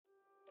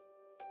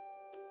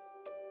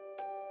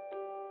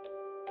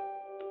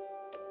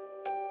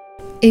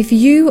If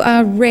you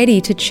are ready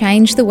to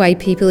change the way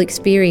people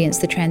experience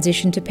the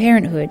transition to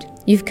parenthood,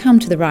 you've come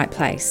to the right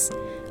place.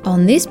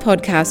 On this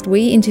podcast,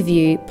 we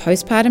interview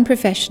postpartum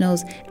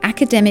professionals,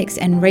 academics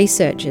and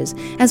researchers,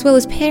 as well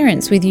as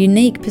parents with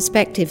unique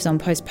perspectives on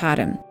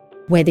postpartum.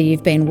 Whether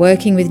you've been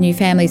working with new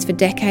families for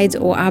decades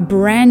or are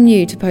brand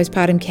new to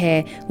postpartum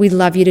care, we'd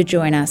love you to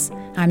join us.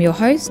 I'm your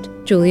host,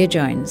 Julia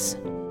Jones.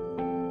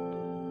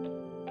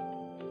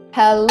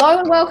 Hello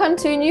and welcome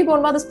to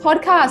Newborn Mothers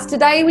Podcast.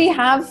 Today we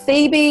have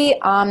Phoebe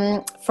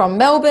from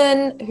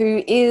Melbourne,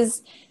 who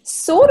is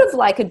sort of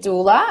like a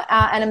doula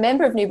and a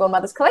member of Newborn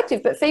Mothers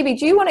Collective. But Phoebe,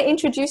 do you want to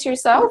introduce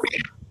yourself?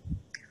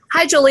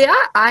 Hi Julia,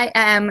 I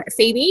am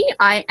Phoebe.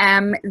 I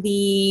am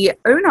the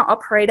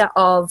owner-operator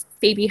of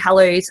Phoebe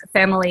Hallows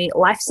Family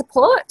Life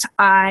Support.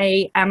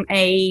 I am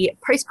a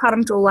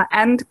postpartum doula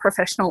and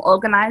professional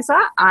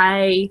organiser.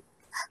 I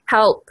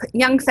help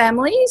young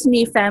families,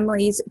 new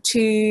families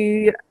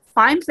to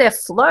find their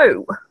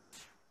flow.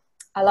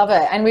 I love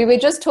it. And we were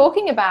just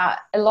talking about,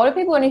 a lot of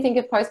people only think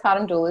of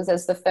postpartum doulas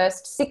as the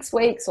first 6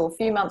 weeks or a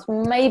few months,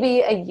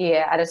 maybe a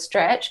year at a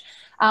stretch.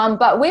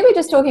 But we were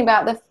just talking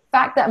about the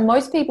fact that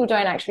most people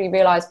don't actually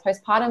realise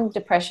postpartum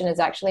depression is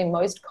actually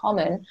most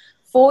common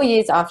 4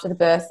 years after the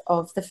birth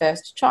of the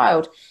first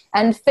child.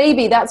 And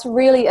Phoebe, that's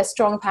really a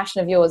strong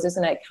passion of yours,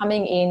 isn't it?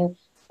 Coming in,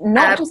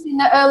 not just in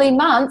the early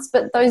months,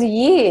 but those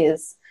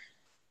years.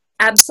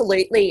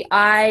 Absolutely.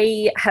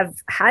 I have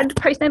had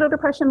postnatal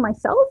depression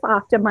myself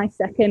after my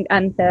second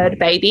and third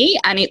baby,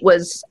 and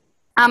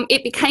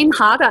it became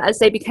harder as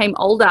they became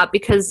older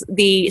because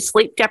the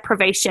sleep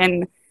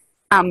deprivation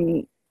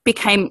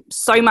became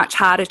so much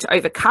harder to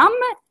overcome,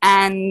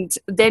 and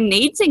their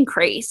needs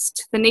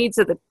increased, the needs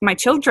of my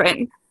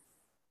children.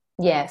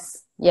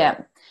 Yes,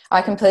 yeah.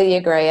 I completely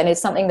agree, and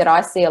it's something that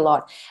I see a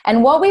lot.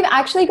 And what we've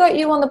actually got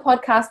you on the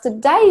podcast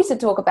today to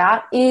talk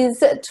about is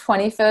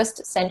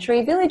 21st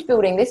century village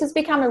building. This has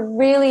become a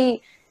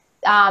really,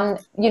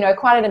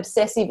 quite an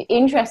obsessive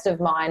interest of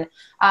mine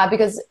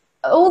because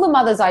all the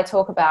mothers I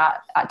talk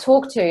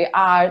to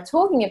are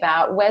talking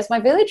about, where's my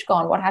village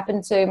gone? What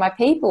happened to my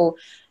people?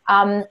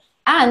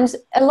 And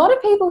a lot of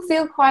people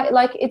feel quite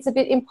like it's a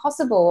bit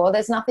impossible or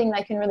there's nothing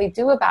they can really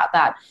do about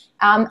that.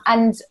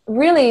 And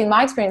really, in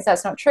my experience,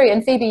 that's not true.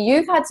 And Phoebe,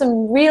 you've had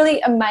some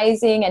really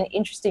amazing and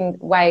interesting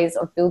ways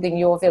of building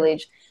your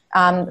village.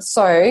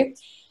 So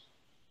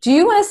do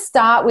you want to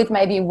start with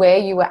maybe where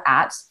you were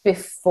at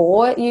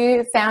before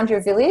you found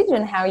your village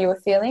and how you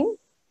were feeling?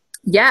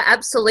 Yeah,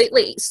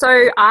 absolutely.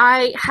 So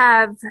I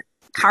have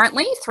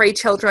currently 3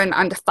 children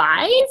under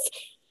 5.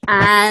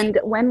 And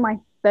when my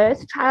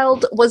first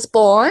child was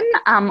born,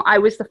 I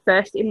was the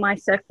first in my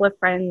circle of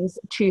friends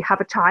to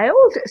have a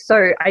child.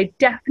 So I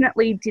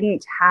definitely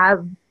didn't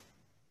have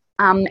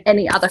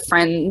any other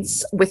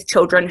friends with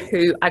children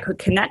who I could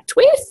connect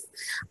with.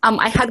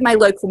 I had my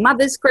local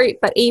mothers group,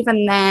 but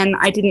even then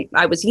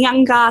I was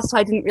younger, so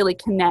I didn't really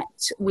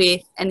connect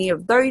with any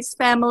of those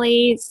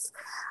families.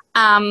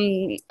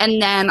 And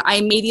then I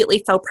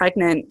immediately fell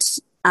pregnant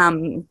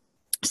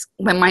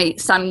when my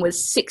son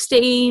was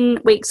 16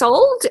 weeks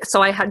old.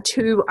 So I had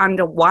 2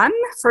 under 1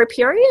 for a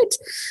period,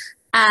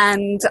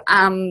 and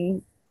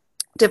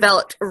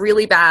developed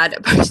really bad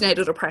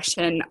postnatal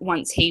depression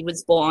once he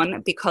was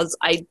born because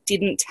I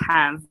didn't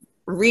have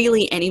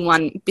really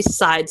anyone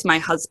besides my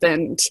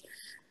husband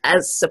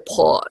as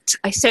support.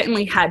 I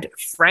certainly had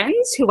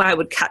friends who I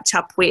would catch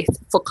up with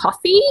for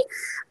coffee,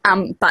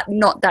 but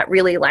not that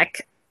really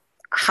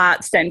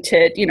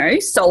heart-centered,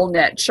 soul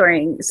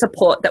nurturing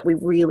support that we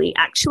really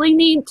actually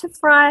need to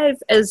thrive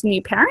as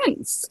new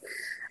parents.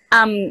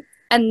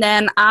 And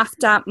then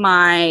after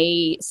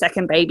my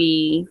second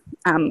baby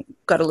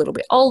got a little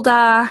bit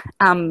older,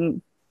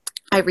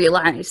 I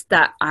realized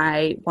that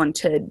I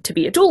wanted to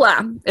be a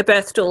doula, a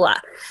birth doula.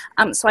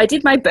 So I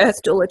did my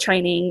birth doula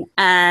training,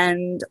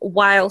 and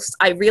whilst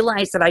I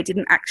realized that I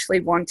didn't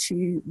actually want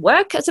to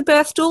work as a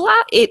birth doula,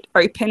 it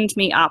opened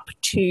me up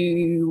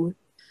to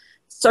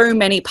so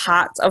many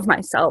parts of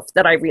myself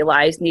that I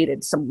realized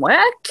needed some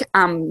work.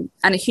 And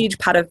a huge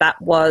part of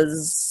that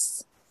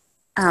was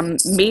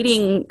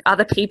meeting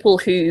other people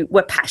who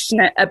were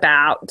passionate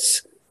about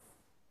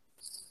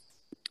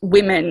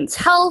women's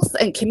health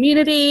and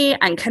community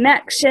and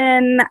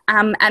connection.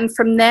 And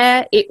from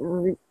there, it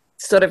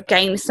sort of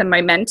gained some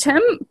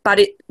momentum, but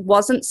it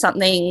wasn't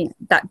something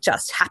that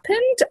just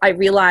happened. I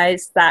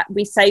realized that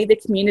we say the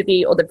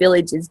community or the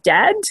village is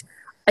dead.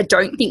 I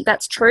don't think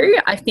that's true.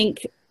 I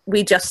think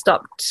we just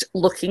stopped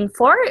looking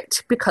for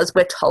it because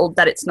we're told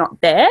that it's not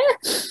there.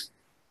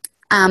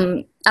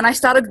 And I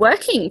started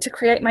working to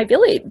create my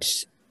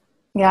village.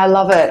 Yeah, I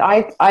love it.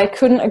 I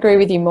couldn't agree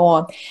with you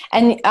more.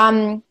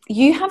 And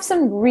you have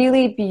some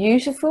really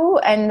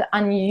beautiful and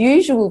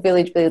unusual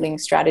village building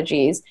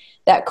strategies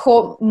that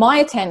caught my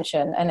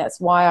attention, and that's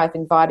why I've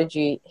invited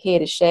you here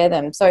to share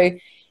them. So,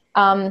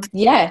 do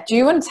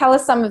you want to tell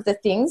us some of the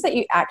things that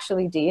you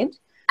actually did?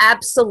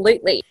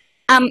 Absolutely.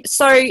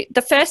 So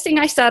the first thing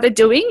I started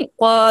doing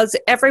was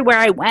everywhere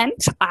I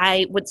went,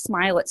 I would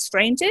smile at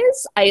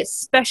strangers. I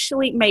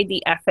especially made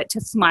the effort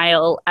to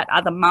smile at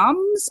other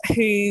mums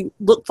who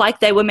looked like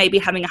they were maybe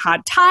having a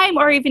hard time,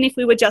 or even if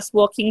we were just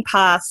walking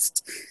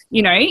past,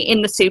 you know,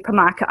 in the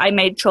supermarket, I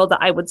made sure that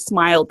I would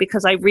smile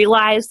because I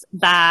realized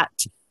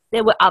that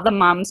there were other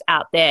mums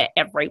out there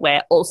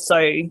everywhere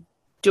also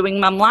doing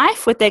mum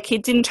life with their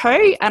kids in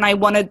tow, and I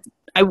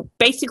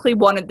basically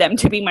wanted them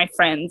to be my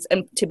friends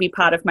and to be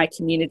part of my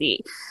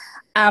community.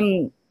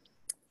 And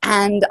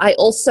I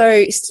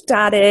also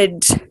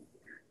started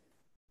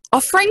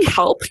offering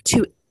help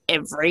to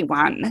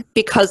everyone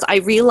because I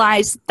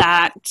realized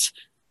that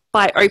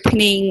by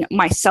opening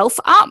myself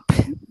up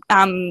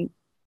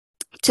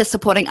to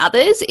supporting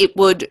others, it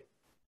would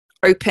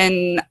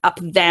open up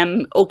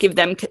them or give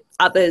them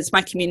others,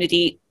 my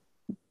community,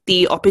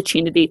 the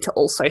opportunity to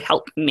also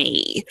help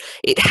me.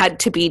 It had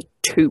to be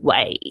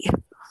two-way.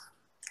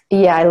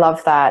 Yeah, I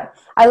love that.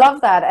 I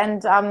love that.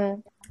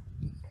 And,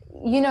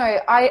 you know,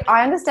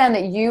 I understand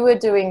that you were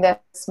doing the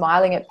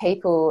smiling at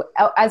people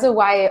as a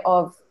way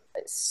of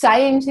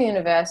saying to the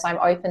universe, I'm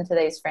open to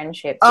these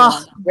friendships.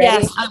 Oh,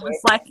 yes.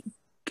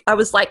 I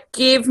was like,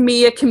 give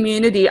me a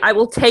community. I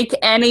will take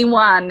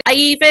anyone. I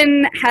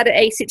even had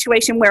a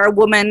situation where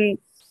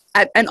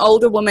an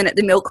older woman at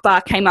the milk bar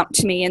came up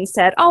to me and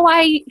said, oh,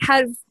 I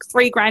have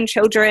 3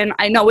 grandchildren.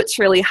 I know it's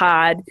really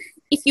hard.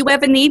 If you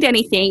ever need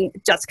anything,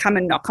 just come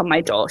and knock on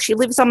my door. She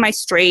lives on my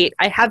street.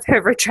 I have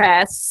her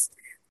address.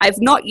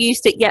 I've not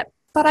used it yet,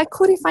 but I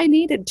could if I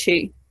needed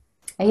to.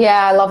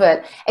 Yeah, I love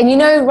it. And, you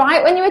know,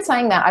 right when you were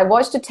saying that, I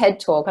watched a TED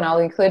Talk, and I'll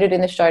include it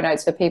in the show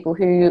notes for people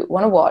who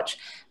want to watch.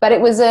 But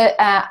it was a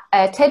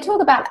TED Talk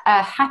about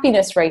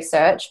happiness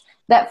research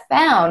that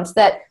found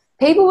that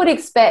people would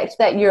expect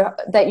that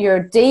your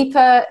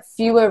deeper,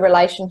 fewer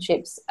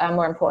relationships are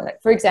more important.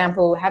 For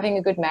example, having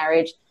a good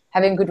marriage,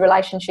 having a good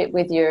relationship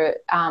with your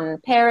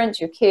parents,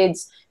 your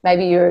kids,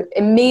 maybe your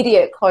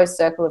immediate close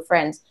circle of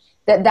friends,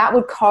 that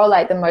would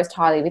correlate the most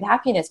highly with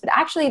happiness. But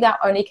actually that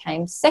only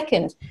came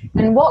second.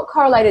 And what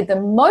correlated the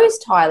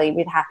most highly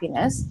with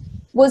happiness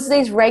was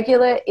these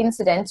regular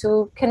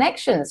incidental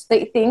connections.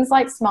 Things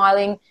like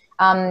smiling,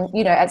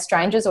 you know, at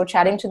strangers or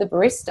chatting to the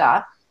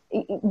barista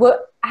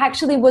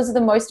was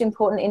the most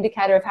important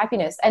indicator of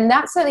happiness. And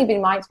that's certainly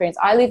been my experience.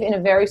 I live in a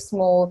very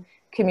small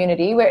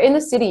community. We're in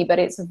the city, but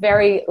it's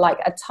very like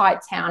a tight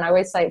town. I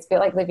always say it's a bit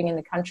like living in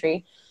the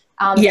country.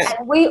 And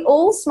we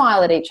all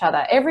smile at each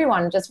other.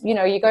 Everyone just, you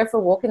know, you go for a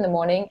walk in the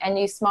morning and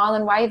you smile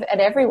and wave at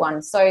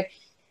everyone. So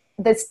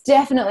that's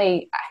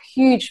definitely a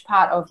huge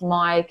part of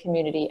my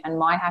community and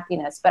my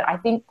happiness. But I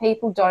think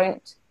people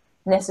don't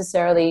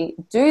necessarily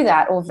do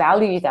that or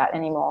value that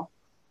anymore.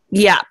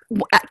 Yeah,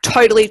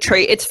 totally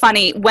true. It's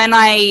funny. When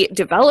I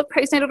developed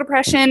postnatal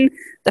depression,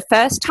 the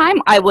first time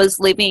I was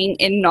living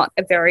in not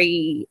a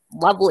very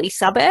lovely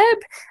suburb,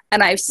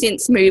 and I've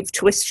since moved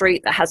to a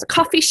street that has a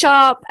coffee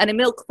shop and a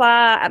milk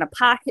bar and a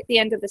park at the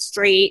end of the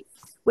street,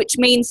 which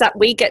means that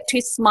we get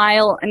to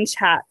smile and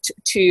chat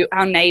to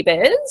our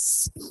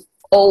neighbours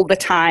all the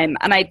time.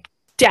 And I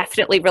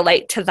definitely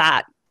relate to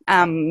that.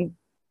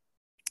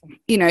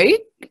 You know,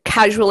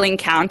 casual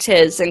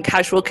encounters and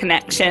casual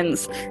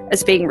connections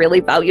as being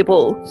really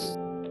valuable.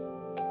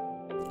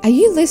 Are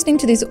you listening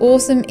to this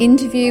awesome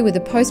interview with a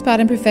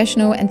postpartum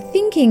professional and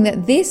thinking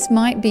that this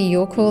might be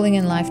your calling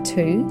in life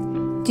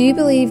too? Do you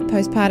believe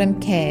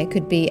postpartum care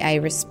could be a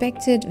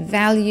respected,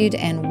 valued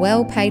and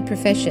well-paid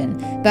profession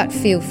but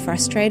feel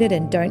frustrated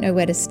and don't know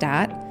where to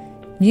start?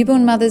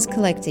 Newborn Mothers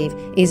Collective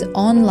is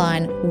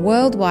online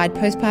worldwide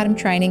postpartum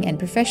training and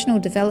professional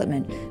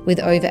development with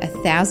over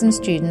 1,000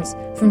 students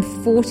from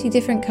 40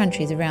 different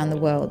countries around the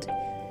world.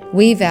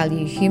 We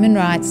value human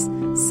rights,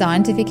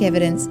 scientific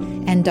evidence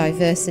and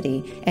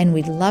diversity, and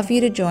we'd love you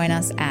to join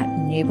us at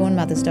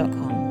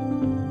newbornmothers.com.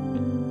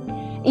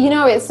 You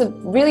know, it's a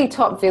really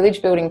top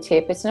village building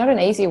tip. It's not an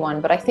easy one,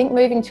 but I think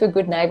moving to a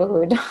good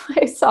neighbourhood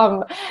is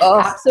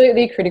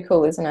absolutely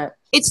critical, isn't it?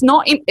 It's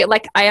not,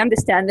 like, I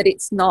understand that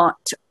it's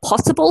not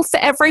possible for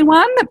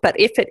everyone, but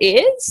if it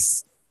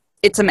is,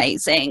 it's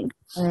amazing.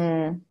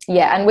 Yeah,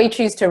 and we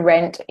choose to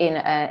rent in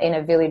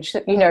a village,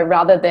 you know,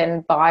 rather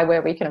than buy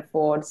where we can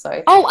afford.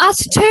 So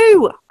us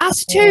too.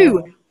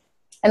 Yeah.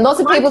 And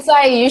lots of people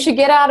say you should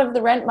get out of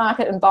the rent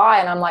market and buy,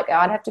 and I'm like,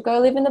 I'd have to go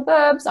live in the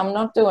burbs. I'm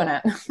not doing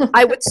it.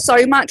 I would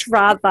so much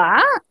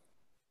rather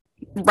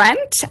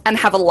rent and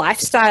have a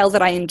lifestyle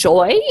that I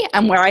enjoy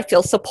and where I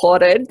feel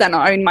supported than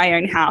own my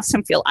own house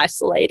and feel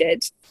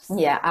isolated.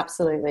 Yeah,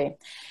 absolutely.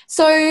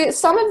 So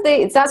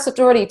that's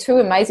already 2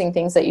 amazing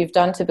things that you've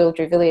done to build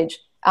your village.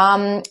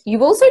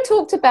 You've also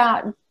talked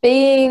about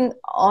being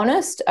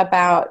honest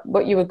about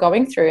what you were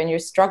going through and your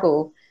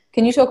struggle.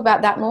 Can you talk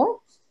about that more?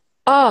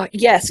 Oh,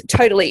 yes,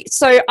 totally.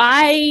 So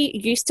I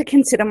used to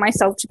consider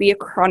myself to be a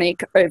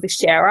chronic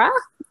oversharer,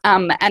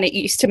 and I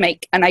used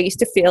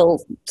to feel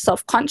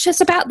self-conscious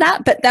about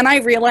that. But then I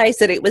realized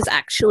that it was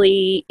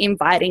actually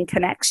inviting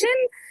connection.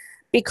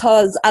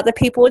 because other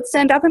people would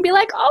stand up and be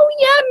like, oh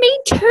yeah, me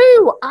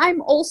too,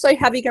 I'm also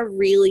having a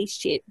really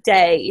shit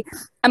day.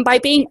 And by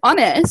being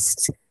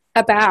honest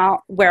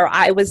about where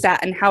I was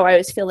at and how I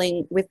was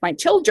feeling with my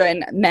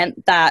children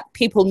meant that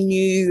people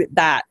knew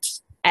that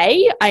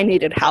A, I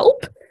needed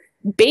help,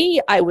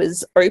 B, I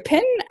was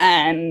open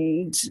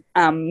and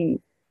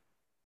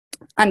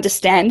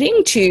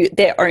understanding to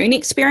their own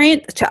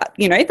experience, to,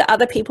 you know, the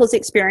other people's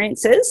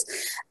experiences.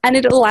 And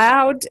it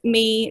allowed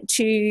me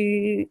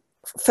to,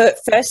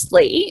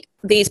 firstly,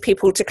 these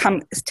people to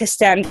come to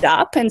stand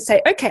up and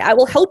say, okay, I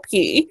will help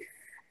you.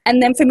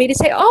 And then for me to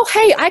say, oh,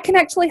 hey, I can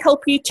actually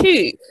help you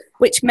too,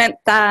 which meant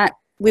that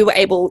we were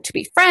able to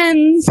be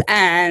friends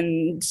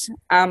and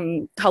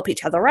help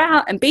each other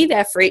out and be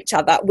there for each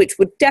other, which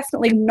would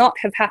definitely not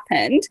have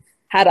happened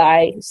had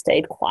I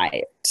stayed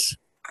quiet.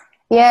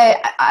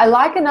 Yeah, I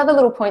like another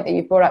little point that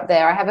you brought up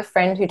there. I have a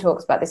friend who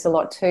talks about this a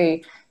lot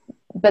too,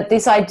 but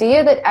this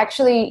idea that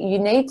actually you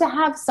need to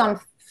have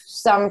some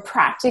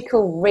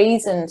practical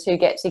reason to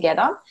get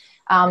together,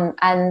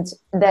 and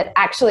that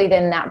actually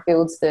then that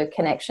builds the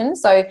connection.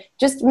 So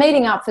just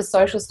meeting up for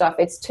social stuff,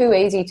 it's too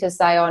easy to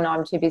say, oh no,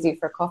 I'm too busy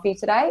for a coffee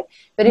today.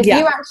 But if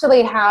you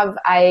actually have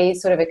a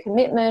sort of a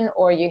commitment,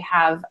 or you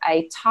have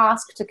a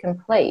task to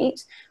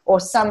complete, or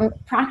some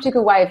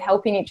practical way of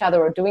helping each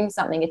other or doing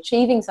something,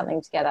 achieving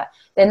something together,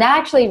 then that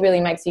actually really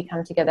makes you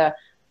come together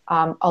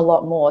a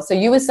lot more. So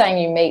you were saying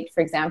you meet, for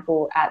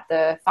example, at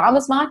the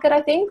farmers market, I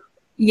think?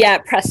 Yeah,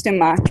 Preston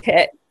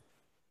Market.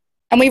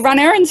 And we run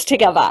errands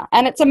together,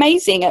 and it's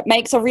amazing. It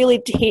makes a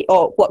really,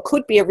 or what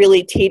could be a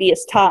really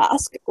tedious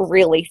task,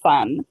 really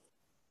fun.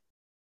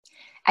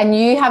 And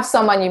you have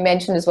someone you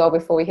mentioned as well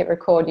before we hit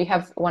record. You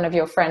have one of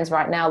your friends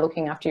right now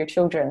looking after your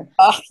children.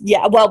 Oh,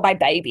 yeah. Well, my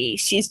baby,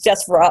 she's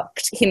just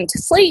rocked him to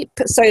sleep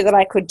so that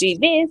I could do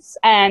this.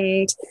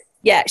 And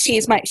yeah,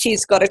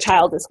 she's got a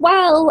child as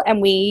well.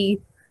 And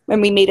when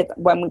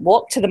we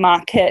walk to the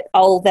market,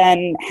 I'll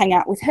then hang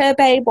out with her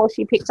babe while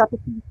she picks up a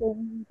few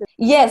things.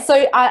 Yeah,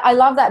 so I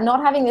love that,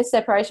 not having this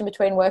separation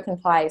between work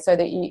and play, so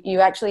that you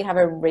actually have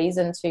a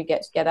reason to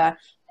get together,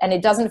 and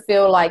it doesn't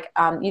feel like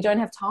you don't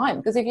have time.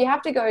 Because if you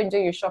have to go and do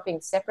your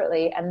shopping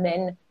separately and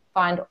then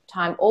find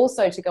time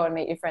also to go and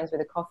meet your friends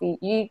with a coffee,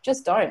 you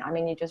just don't. I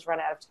mean, you just run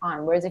out of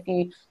time. Whereas if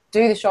you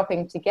do the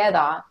shopping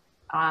together,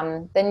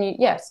 then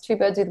two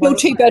birds with one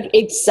stone.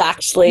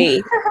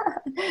 Exactly.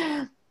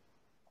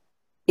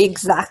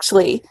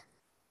 Exactly.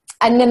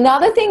 And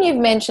another thing you've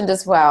mentioned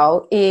as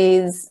well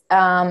is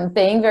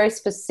being very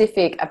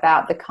specific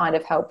about the kind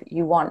of help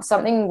you want.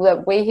 Something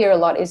that we hear a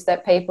lot is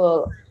that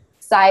people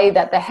say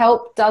that the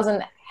help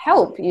doesn't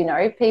help, you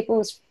know,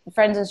 people's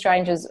friends and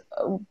strangers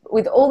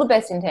with all the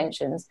best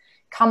intentions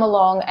come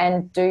along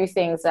and do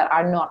things that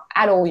are not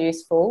at all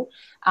useful,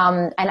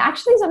 and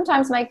actually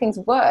sometimes make things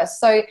worse.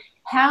 So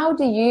how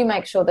do you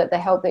make sure that the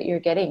help that you're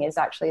getting is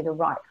actually the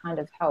right kind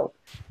of help?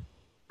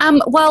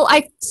 Well,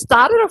 I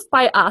started off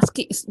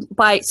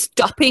by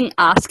stopping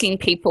asking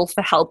people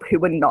for help who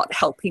were not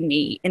helping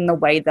me in the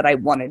way that I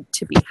wanted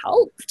to be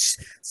helped.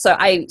 So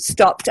I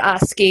stopped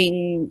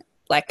asking,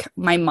 like,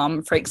 my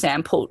mum, for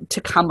example,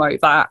 to come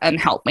over and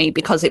help me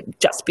because it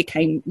just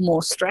became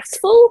more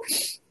stressful.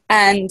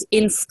 And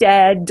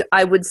instead,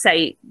 I would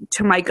say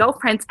to my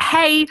girlfriends,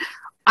 hey,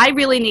 I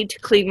really need to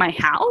clean my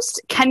house.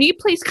 Can you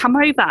please come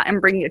over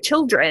and bring your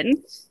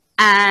children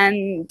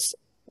and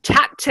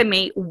chat to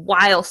me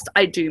whilst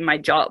I do my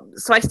job?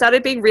 So I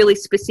started being really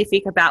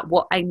specific about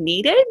what I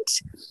needed.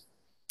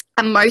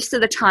 And most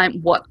of the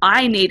time, what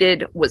I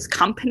needed was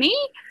company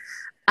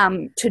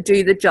to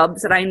do the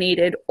jobs that I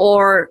needed.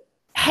 Or,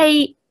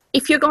 hey,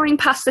 if you're going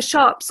past the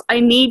shops,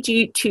 can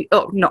you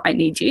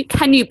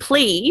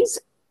please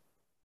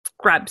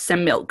grab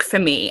some milk for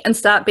me? And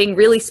start being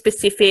really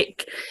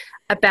specific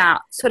about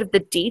sort of the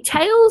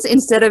details,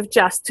 instead of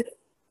just,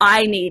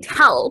 I need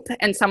help,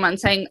 and someone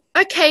saying,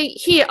 okay,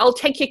 here, I'll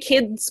take your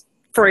kids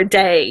for a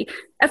day.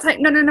 It's like,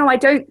 no, I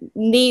don't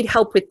need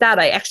help with that.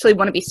 I actually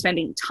want to be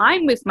spending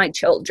time with my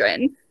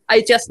children.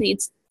 I just need,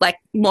 like,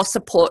 more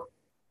support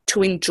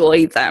to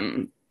enjoy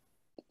them.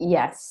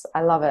 Yes,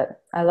 I love it.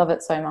 I love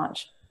it so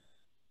much.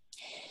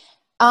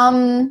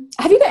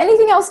 Have you got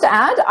anything else to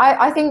add?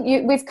 I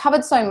think we've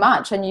covered so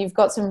much, and you've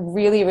got some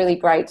really, really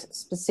great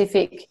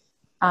specific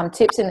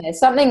tips in there.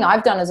 Something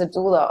I've done as a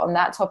doula on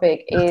that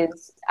topic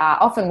is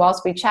often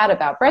whilst we chat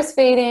about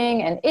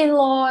breastfeeding and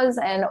in-laws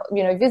and,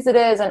 you know,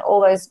 visitors and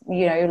all those,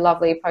 you know,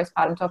 lovely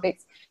postpartum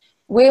topics,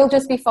 we'll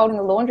just be folding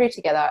the laundry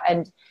together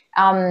and,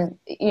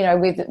 you know,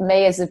 with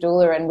me as a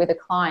doula and with a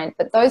client.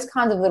 But those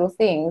kinds of little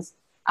things,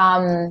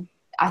 I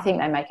think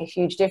they make a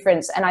huge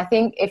difference. And I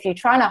think if you're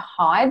trying to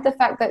hide the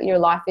fact that your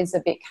life is a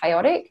bit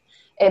chaotic,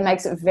 it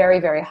makes it very,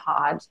 very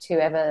hard to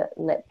ever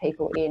let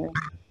people in.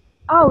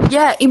 Oh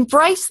yeah,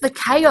 embrace the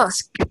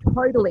chaos.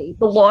 Totally.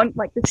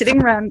 The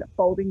sitting around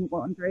folding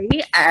laundry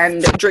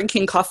and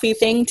drinking coffee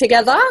thing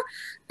together,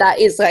 that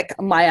is like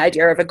my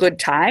idea of a good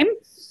time.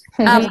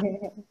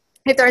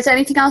 If there is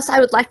anything else I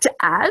would like to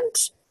add,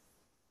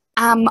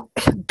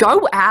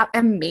 go out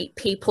and meet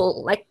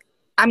people. Like,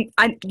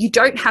 you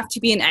don't have to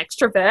be an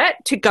extrovert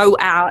to go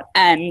out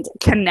and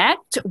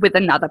connect with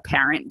another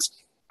parent.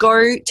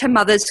 Go to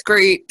mothers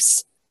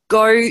groups,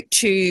 go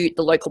to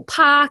the local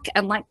park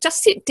and like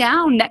just sit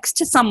down next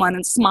to someone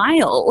and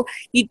smile.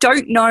 You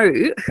don't know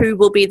who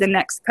will be the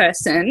next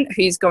person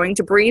who's going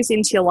to breeze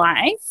into your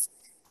life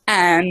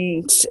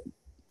and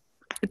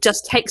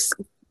just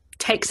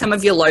take some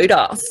of your load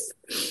off.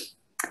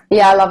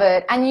 Yeah, I love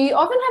it. And you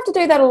often have to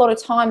do that a lot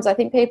of times. I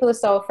think people are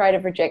so afraid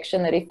of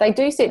rejection that if they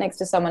do sit next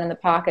to someone in the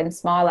park and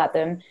smile at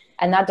them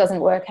and that doesn't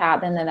work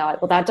out, then they're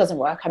like, well, that doesn't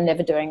work. I'm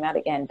never doing that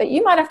again. But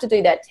you might have to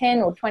do that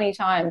 10 or 20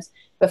 times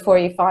before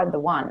you find the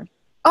one.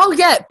 Oh,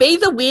 yeah. Be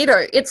the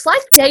weirdo. It's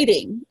like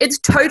dating. It's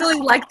totally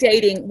like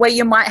dating where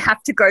you might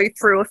have to go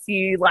through a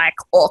few like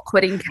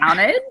awkward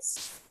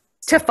encounters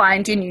to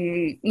find your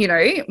new,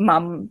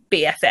 mum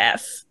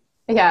BFF.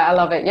 Yeah, I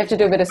love it. You have to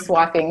do a bit of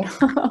swiping.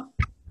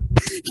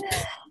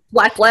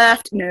 Swipe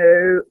left.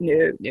 No.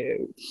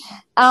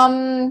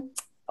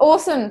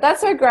 Awesome.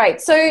 That's so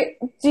great. So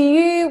do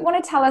you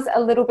want to tell us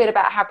a little bit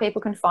about how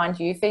people can find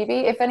you,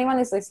 Phoebe? If anyone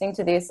is listening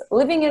to this,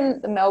 living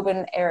in the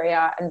Melbourne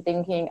area and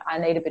thinking, I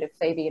need a bit of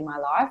Phoebe in my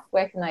life,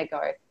 where can they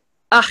go?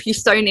 Oh, you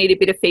so need a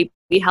bit of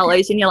Phoebe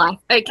Hallows in your life.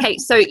 Okay,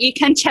 so you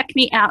can check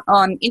me out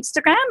on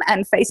Instagram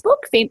and Facebook,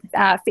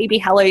 Phoebe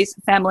Hallows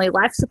Family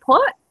Life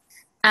Support.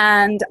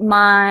 And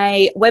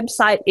my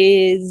website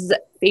is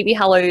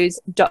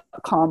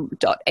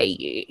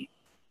phoebehallows.com.au.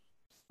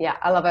 Yeah,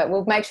 I love it.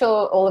 We'll make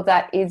sure all of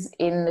that is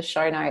in the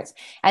show notes.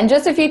 And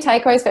just a few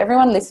takeaways for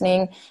everyone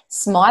listening.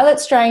 Smile at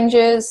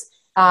strangers,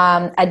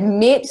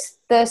 admit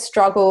the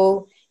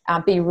struggle,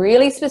 be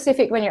really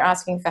specific when you're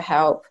asking for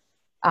help,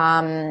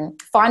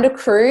 find a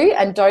crew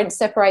and don't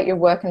separate your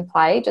work and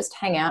play. Just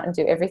hang out and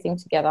do everything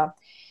together.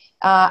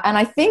 And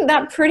I think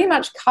that pretty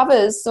much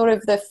covers sort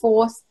of the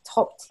 4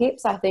 top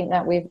tips I think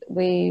that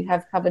we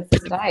have covered for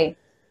today.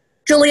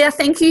 Julia,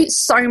 thank you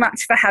so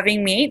much for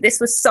having me. This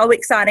was so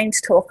exciting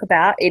to talk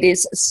about. It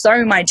is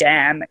so my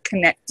jam,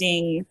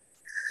 connecting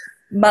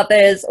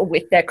mothers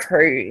with their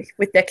crew,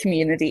 with their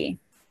community.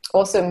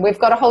 Awesome. We've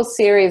got a whole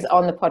series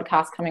on the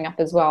podcast coming up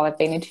as well. I've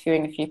been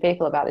interviewing a few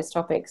people about this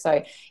topic.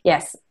 So,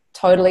 yes,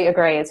 totally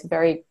agree. It's a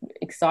very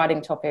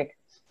exciting topic.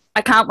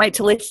 I can't wait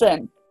to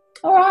listen.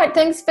 All right.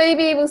 Thanks,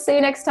 Phoebe. We'll see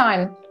you next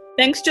time.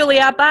 Thanks,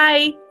 Julia.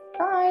 Bye.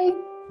 Bye.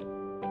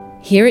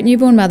 Here at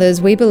Newborn Mothers,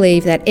 we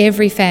believe that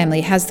every family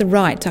has the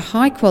right to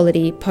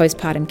high-quality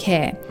postpartum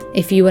care.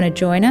 If you want to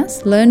join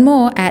us, learn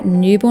more at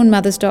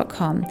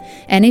newbornmothers.com.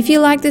 And if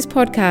you like this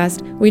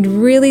podcast, we'd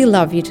really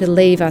love you to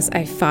leave us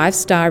a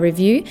 5-star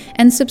review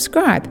and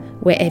subscribe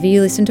wherever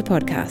you listen to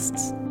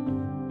podcasts.